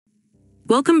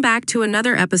Welcome back to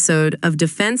another episode of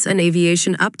Defense and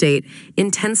Aviation Update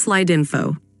in 10 Slide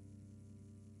Info.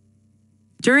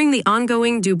 During the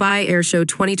ongoing Dubai Airshow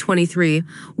 2023,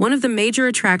 one of the major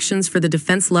attractions for the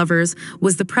defense lovers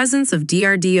was the presence of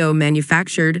DRDO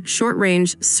manufactured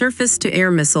short-range surface-to-air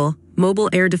missile mobile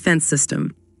air defense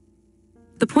system.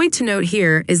 The point to note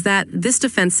here is that this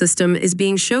defense system is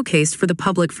being showcased for the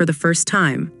public for the first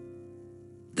time.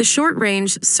 The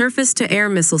short-range surface-to-air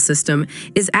missile system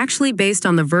is actually based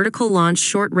on the vertical launch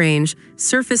short-range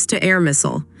surface-to-air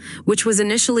missile, which was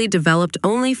initially developed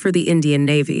only for the Indian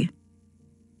Navy.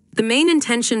 The main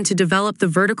intention to develop the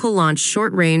vertical launch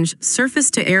short-range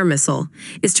surface-to-air missile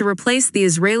is to replace the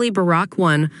Israeli Barak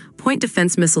 1 point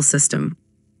defense missile system.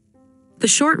 The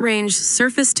short-range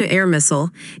surface-to-air missile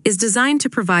is designed to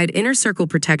provide inner circle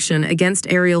protection against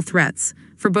aerial threats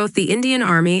for both the Indian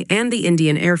Army and the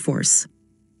Indian Air Force.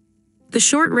 The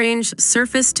short-range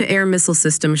surface-to-air missile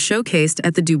system showcased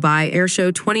at the Dubai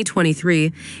Airshow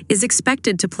 2023 is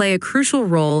expected to play a crucial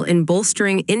role in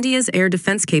bolstering India's air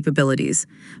defense capabilities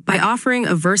by offering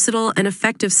a versatile and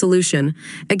effective solution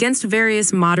against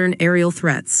various modern aerial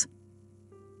threats.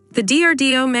 The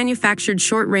DRDO manufactured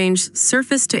short-range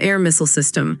surface-to-air missile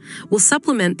system will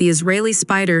supplement the Israeli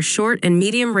Spider short and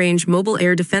medium-range mobile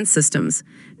air defense systems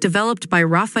developed by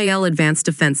Rafael Advanced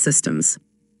Defense Systems.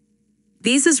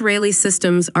 These Israeli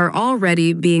systems are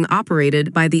already being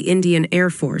operated by the Indian Air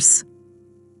Force.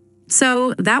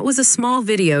 So, that was a small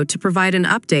video to provide an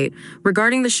update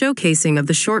regarding the showcasing of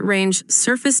the short-range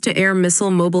surface-to-air missile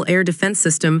mobile air defense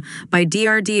system by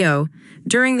DRDO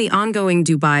during the ongoing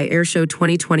Dubai Airshow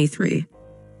 2023.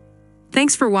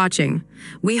 Thanks for watching.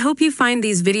 We hope you find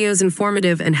these videos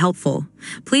informative and helpful.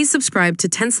 Please subscribe to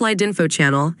 10 Slide Info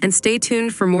channel and stay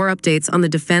tuned for more updates on the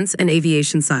defense and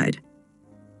aviation side.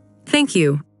 Thank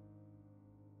you.